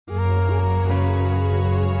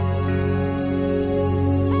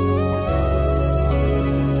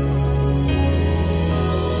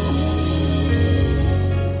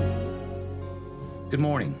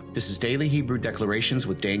This is Daily Hebrew Declarations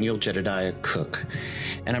with Daniel Jedediah Cook,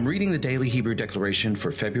 and I'm reading the Daily Hebrew Declaration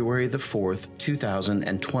for February the 4th,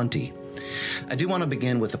 2020. I do want to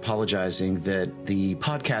begin with apologizing that the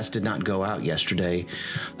podcast did not go out yesterday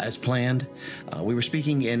as planned. We were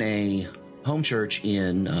speaking in a home church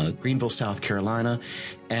in Greenville, South Carolina,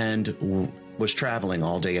 and was traveling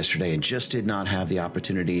all day yesterday and just did not have the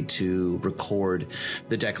opportunity to record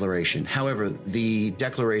the declaration. However, the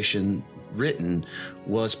declaration written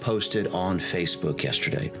was posted on Facebook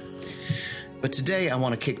yesterday. But today I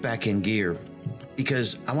want to kick back in gear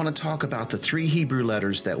because I want to talk about the three Hebrew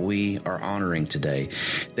letters that we are honoring today.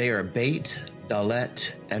 They are Beit,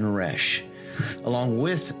 Dalet, and Resh. Along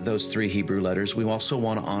with those three Hebrew letters, we also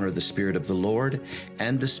want to honor the Spirit of the Lord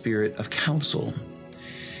and the Spirit of counsel.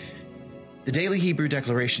 The Daily Hebrew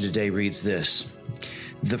Declaration today reads this: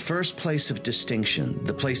 the first place of distinction,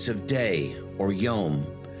 the place of day or Yom,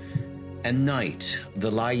 and night,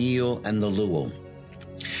 the Layil and the Luel.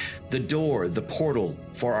 The door, the portal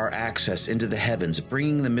for our access into the heavens,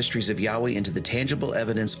 bringing the mysteries of Yahweh into the tangible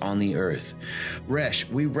evidence on the earth. Resh,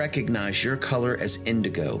 we recognize your color as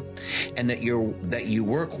indigo, and that you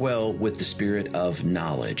work well with the spirit of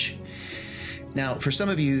knowledge. Now, for some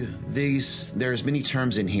of you, there's many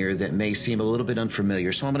terms in here that may seem a little bit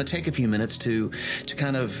unfamiliar, so I'm going to take a few minutes to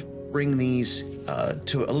kind of bring these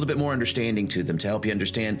to a little bit more understanding to them, to help you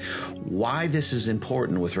understand why this is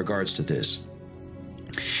important with regards to this.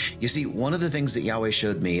 You see, one of the things that Yahweh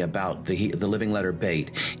showed me about the living letter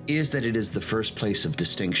Beit is that it is the first place of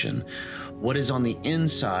distinction. What is on the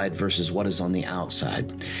inside versus what is on the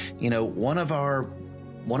outside. You know, one of the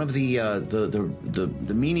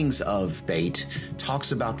meanings of Beit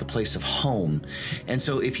talks about the place of home. And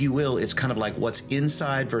so, if you will, it's kind of like what's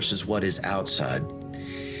inside versus what is outside.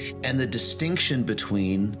 And the distinction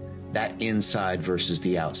between that inside versus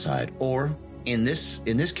the outside, or in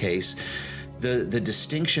this case, the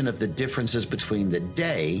distinction of the differences between the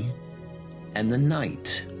day and the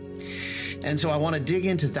night. And so I want to dig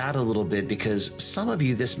into that a little bit because some of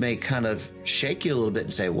you, this may kind of shake you a little bit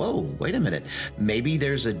and say, whoa, wait a minute, maybe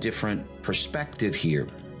there's a different perspective here.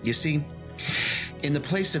 You see, in the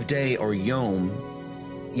place of day or Yom,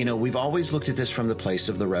 you know, we've always looked at this from the place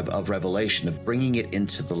of revelation, of bringing it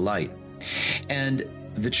into the light. And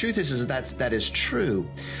the truth is that is true,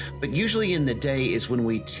 but usually in the day is when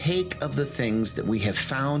we take of the things that we have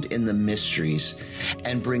found in the mysteries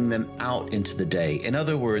and bring them out into the day. In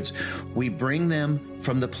other words, we bring them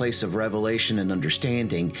from the place of revelation and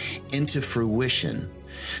understanding into fruition.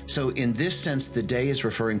 So in this sense, the day is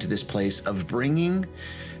referring to this place of bringing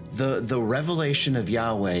the revelation of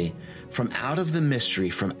Yahweh from out of the mystery,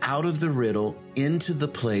 from out of the riddle, into the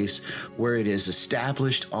place where it is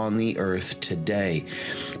established on the earth today.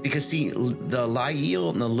 Because see, the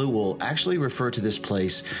Layil and the Luel actually refer to this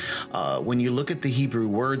place. When you look at the Hebrew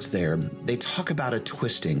words there, they talk about a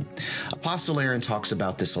twisting. Apostle Aaron talks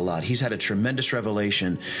about this a lot. He's had a tremendous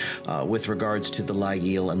revelation with regards to the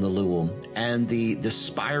Layil and the Luel, and the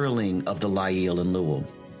spiraling of the Layil and Luel.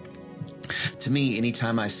 To me,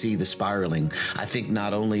 anytime I see the spiraling, I think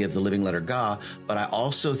not only of the living letter Ga, but I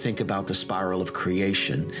also think about the spiral of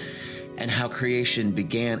creation and how creation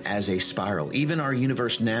began as a spiral. Even our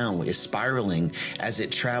universe now is spiraling as it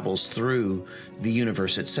travels through the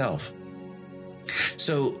universe itself.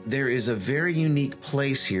 So there is a very unique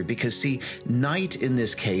place here because, see, night in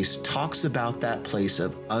this case talks about that place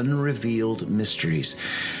of unrevealed mysteries,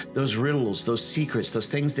 those riddles, those secrets, those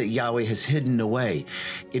things that Yahweh has hidden away.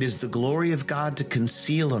 It is the glory of God to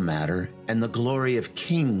conceal a matter and the glory of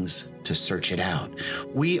kings to search it out.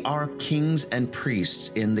 We are kings and priests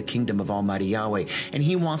in the kingdom of Almighty Yahweh, and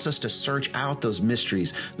He wants us to search out those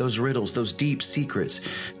mysteries, those riddles, those deep secrets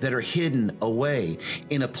that are hidden away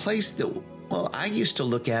in a place that, well, I used to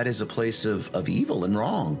look at as a place of evil and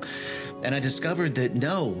wrong. And I discovered that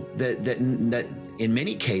no, that in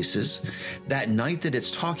many cases, that night that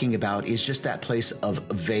it's talking about is just that place of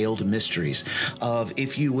veiled mysteries, of,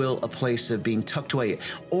 if you will, a place of being tucked away.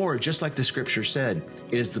 Or just like the scripture said,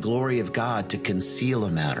 it is the glory of God to conceal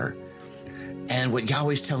a matter. And what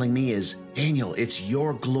Yahweh's telling me is, Daniel, it's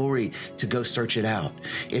your glory to go search it out.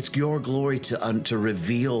 It's your glory to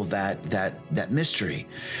reveal that mystery.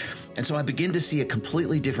 And so I begin to see a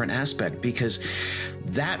completely different aspect, because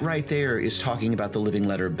that right there is talking about the living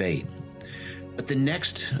letter Beit. But the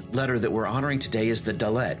next letter that we're honoring today is the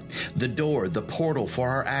Dalet, the door, the portal for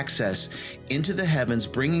our access into the heavens,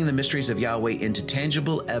 bringing the mysteries of Yahweh into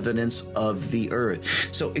tangible evidence of the earth.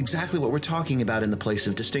 So exactly what we're talking about in the place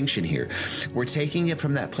of distinction here. We're taking it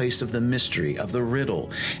from that place of the mystery, of the riddle,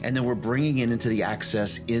 and then we're bringing it into the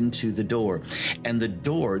access into the door. And the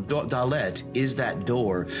door, Dalet, is that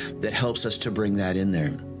door that helps us to bring that in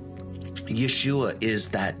there. Yeshua is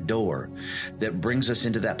that door that brings us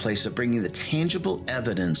into that place of bringing the tangible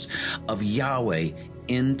evidence of Yahweh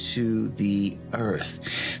into the earth.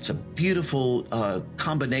 It's a beautiful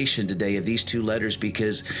combination today of these two letters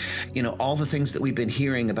because, all the things that we've been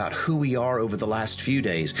hearing about who we are over the last few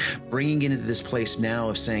days, bringing into this place now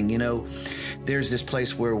of saying, there's this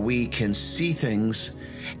place where we can see things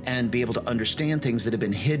and be able to understand things that have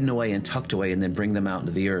been hidden away and tucked away and then bring them out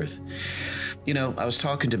into the earth. I was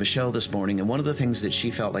talking to Michelle this morning, and one of the things that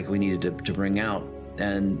she felt like we needed to bring out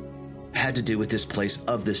and had to do with this place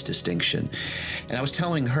of this distinction. And I was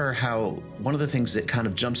telling her how one of the things that kind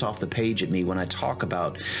of jumps off the page at me when I talk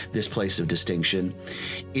about this place of distinction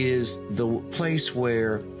is the place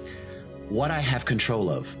where what I have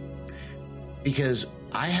control of. Because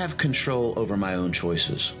I have control over my own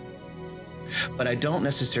choices, but I don't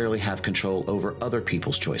necessarily have control over other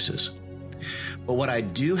people's choices. But what I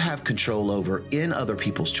do have control over in other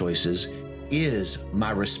people's choices is my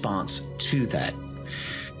response to that.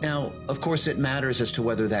 Now, of course, it matters as to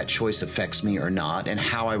whether that choice affects me or not and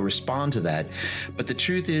how I respond to that. But the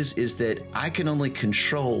truth is that I can only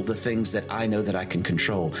control the things that I know that I can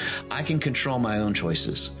control. I can control my own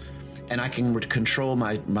choices, and I can control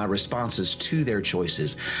my responses to their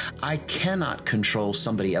choices. I cannot control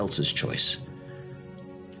somebody else's choice.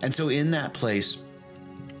 And so in that place,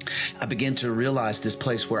 I begin to realize this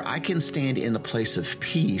place where I can stand in a place of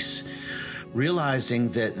peace, realizing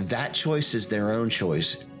that that choice is their own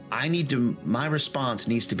choice. My response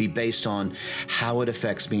needs to be based on how it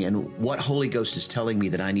affects me and what Holy Ghost is telling me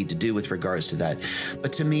that I need to do with regards to that.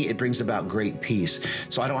 But to me, it brings about great peace.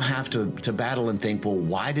 So I don't have to battle and think, well,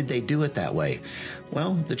 why did they do it that way?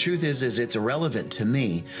 Well, the truth is it's irrelevant to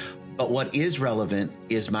me. But what is relevant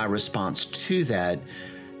is my response to that,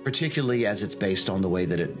 particularly as it's based on the way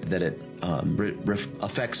that it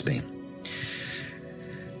affects me.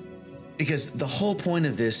 Because the whole point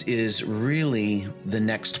of this is really the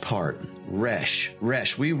next part, Resh.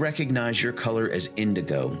 Resh, we recognize your color as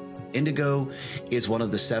indigo. Indigo is one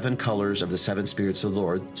of the 7 colors of the 7 spirits of the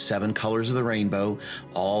Lord, 7 colors of the rainbow,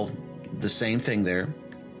 all the same thing there.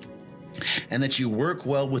 And that you work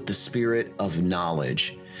well with the spirit of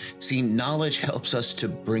knowledge. See, knowledge helps us to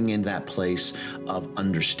bring in that place of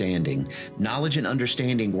understanding. Knowledge and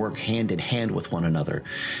understanding work hand in hand with one another,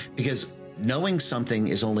 because knowing something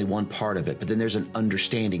is only one part of it, but then there's an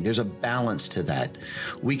understanding. There's a balance to that.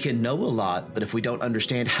 We can know a lot, but if we don't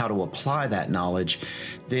understand how to apply that knowledge,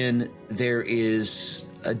 then there is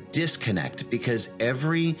a disconnect, because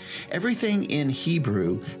everything in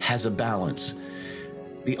Hebrew has a balance.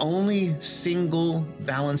 The only single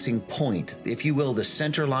balancing point, if you will, the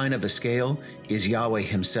center line of a scale, is Yahweh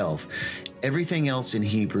himself. Everything else in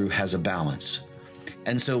Hebrew has a balance.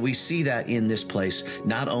 And so we see that in this place,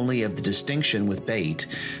 not only of the distinction with Beit,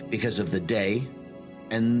 because of the day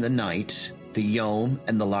and the night, the Yom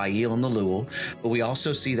and the Lail and the Luel, but we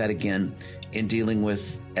also see that again in dealing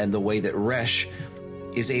with and the way that Resh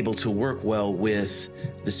is able to work well with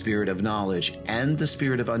the spirit of knowledge and the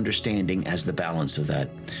spirit of understanding as the balance of that.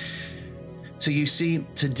 So you see,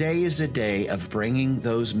 today is a day of bringing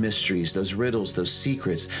those mysteries, those riddles, those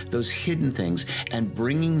secrets, those hidden things, and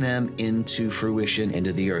bringing them into fruition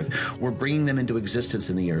into the earth. We're bringing them into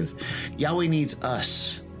existence in the earth. Yahweh needs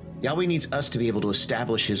us. Yahweh needs us to be able to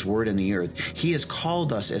establish his word in the earth. He has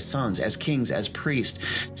called us as sons, as kings, as priests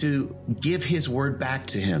to give his word back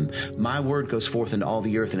to him. My word goes forth into all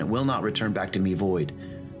the earth, and it will not return back to me void.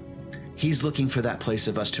 He's looking for that place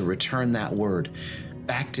of us to return that word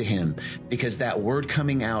back to him, because that word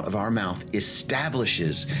coming out of our mouth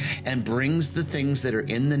establishes and brings the things that are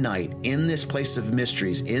in the night, in this place of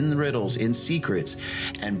mysteries, in the riddles, in secrets,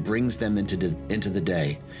 and brings them into the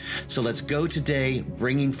day. So let's go today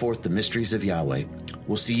bringing forth the mysteries of Yahweh.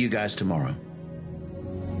 We'll see you guys tomorrow.